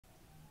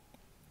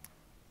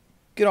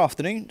Good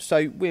afternoon.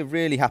 So we're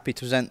really happy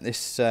to present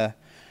this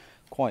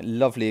quite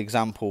lovely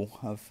example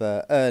of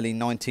early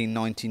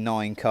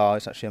 1999 car.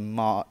 It's actually a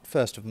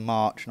 1st of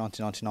March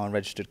 1999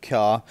 registered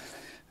car,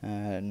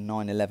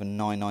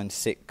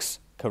 911996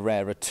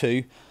 Carrera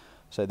 2.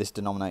 So this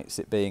denominates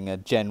it being a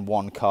Gen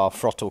 1 car,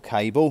 throttle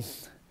cable,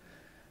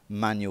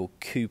 manual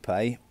coupe,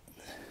 and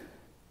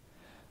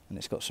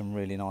it's got some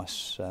really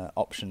nice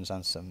options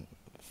and some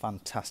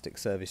fantastic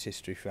service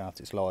history throughout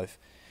its life.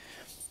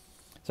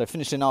 So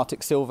finished in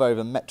Arctic silver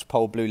over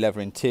Metropole blue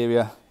leather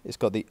interior. It's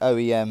got the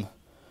Oem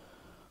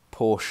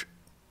Porsche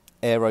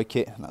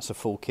Aerokit, and that's a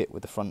full kit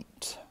with the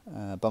front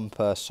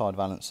bumper, side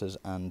balancers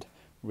and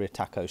rear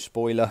tacho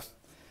spoiler.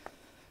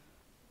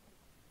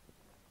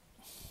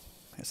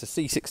 It's a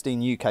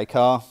C16 UK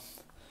car,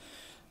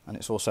 and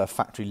it's also a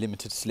factory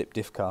limited slip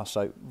diff car,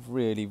 so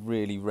really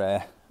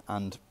rare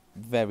and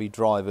very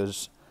driver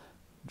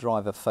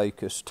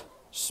focused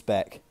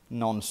spec.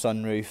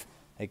 Non-sunroof,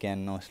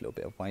 again nice little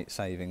bit of weight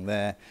saving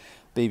there.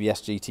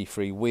 BBS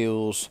GT3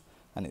 wheels,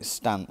 and it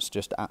stamps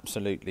just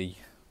absolutely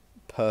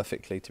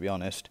perfectly, to be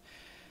honest.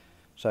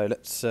 So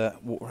let's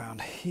walk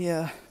around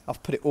here.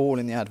 I've put it all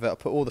in the advert. I've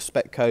put all the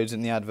spec codes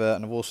in the advert,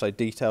 and I've also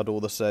detailed all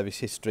the service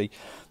history.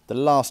 The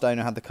last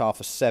owner had the car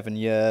for 7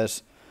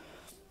 years,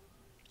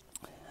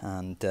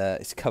 and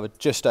it's covered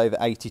just over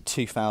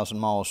 82,000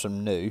 miles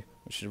from new,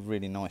 which is a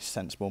really nice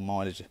sensible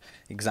mileage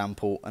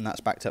example, and that's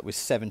backed up with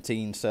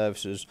 17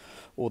 services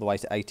all the way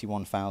to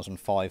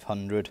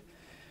 81,500,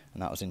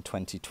 and that was in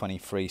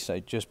 2023, so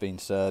just been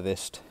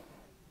serviced.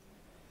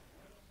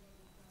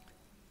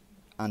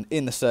 And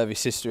in the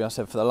service history, I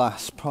said for the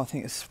last, I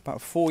think it's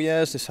about 4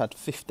 years, this had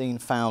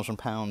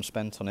 £15,000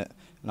 spent on it,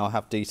 and I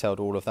have detailed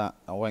all of that.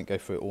 I won't go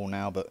through it all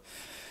now, but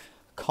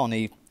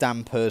Connie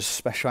dampers,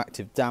 special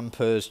active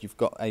dampers, you've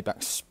got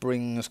ABAC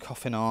springs,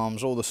 coffin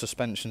arms, all the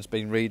suspension's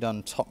been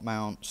redone, top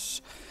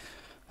mounts,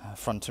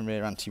 front and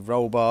rear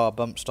anti-roll bar,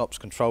 bump stops,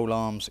 control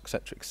arms,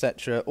 etc,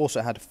 etc.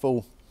 Also had a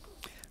full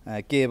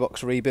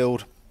gearbox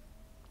rebuild,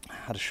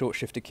 had a short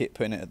shifter kit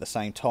put in it at the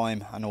same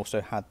time, and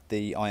also had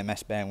the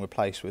IMS bearing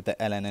replaced with the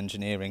LN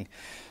Engineering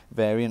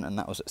variant, and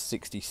that was at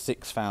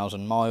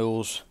 66,000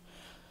 miles.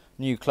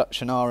 New clutch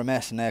and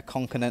RMS and air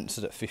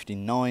condensers at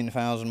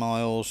 59,000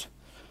 miles.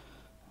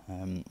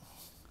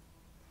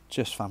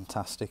 Just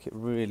fantastic. It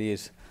really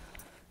is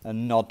a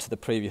nod to the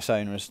previous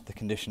owner as the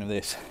condition of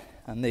this,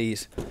 and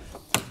these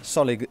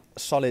solid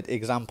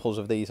examples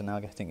of these are now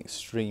getting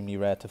extremely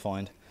rare to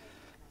find,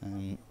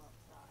 and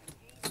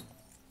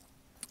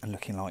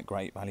looking like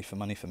great value for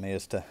money for me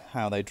as to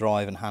how they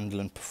drive and handle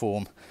and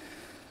perform.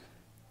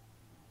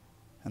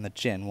 And the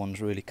Gen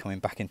 1's really coming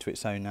back into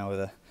its own now with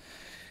the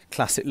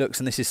classic looks,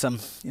 and this is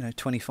some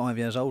 25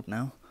 years old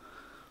now.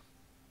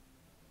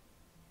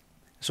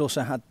 It's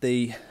also had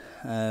the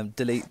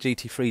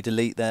GT3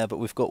 delete there, but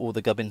we've got all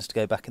the gubbins to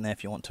go back in there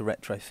if you want to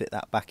retrofit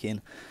that back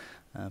in.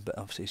 But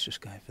obviously it's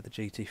just going for the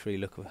GT3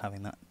 look of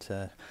having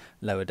that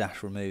lower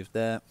dash removed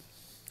there.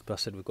 But I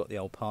said we've got the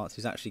old parts.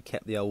 He's actually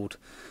kept the old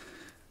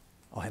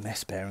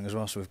IMS bearing as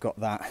well, so we've got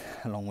that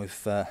along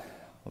with a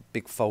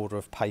big folder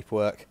of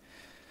paperwork.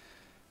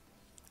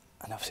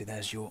 And obviously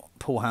there's your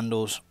pull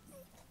handles,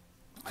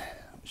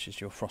 which is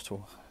your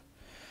throttle.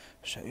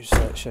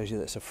 Shows you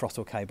that it's a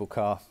throttle cable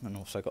car, and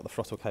also got the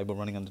throttle cable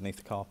running underneath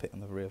the carpet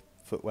and the rear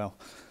footwell.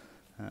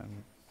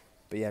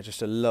 But yeah,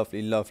 just a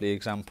lovely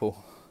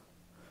example.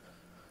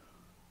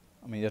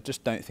 I mean, I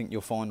just don't think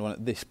you'll find one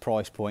at this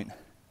price point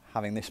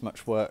having this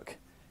much work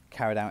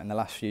carried out in the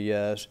last few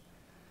years.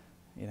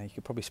 You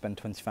could probably spend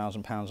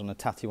 £20,000 on a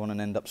tatty one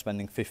and end up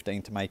spending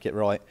 15 to make it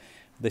right.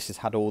 This has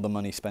had all the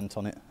money spent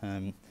on it.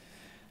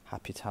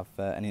 Happy to have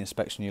any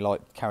inspection you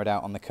like carried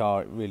out on the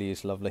car. It really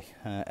is lovely.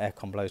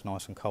 Aircon blows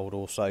nice and cold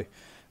also,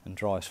 and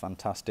drives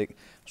fantastic.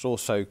 It's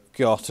also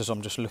got, as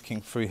I'm just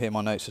looking through here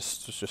my notes,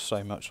 there's just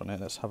so much on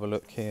it. Let's have a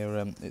look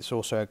here. It's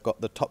also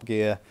got the Top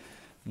Gear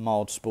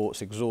mild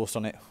sports exhaust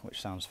on it, which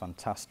sounds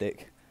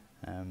fantastic.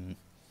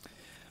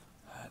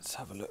 Let's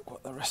have a look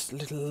what the last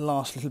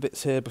little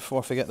bits here before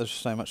I forget. There's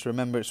just so much to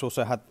remember. It's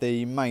also had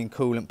the main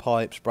coolant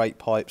pipes, brake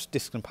pipes,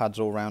 disc and pads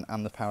all round,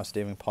 and the power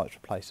steering pipes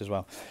replaced as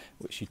well,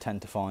 which you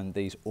tend to find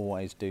these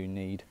always do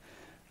need.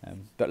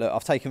 But look,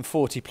 I've taken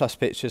 40 plus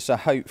pictures, so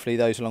hopefully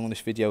those along with this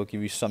video will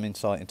give you some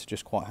insight into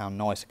just quite how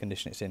nice a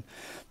condition it's in.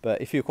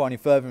 But if you require any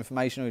further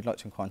information, or you'd like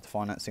to inquire into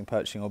financing,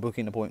 purchasing or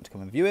booking an appointment to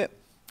come and view it,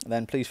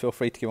 then please feel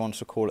free to give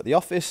us a call at the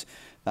office.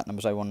 That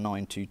number's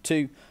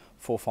 01922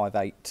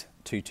 458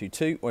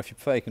 222, or if you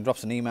prefer you can drop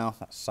us an email.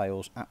 That's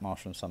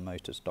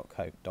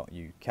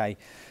sales@marshallandsunmotors.co.uk.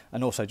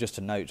 And also just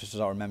a note, just as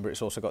I remember,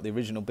 it's also got the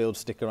original build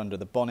sticker under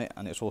the bonnet,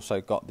 and it's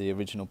also got the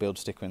original build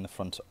sticker in the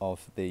front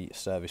of the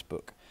service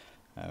book.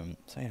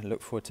 So yeah,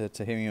 look forward to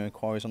hearing your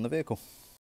inquiries on the vehicle.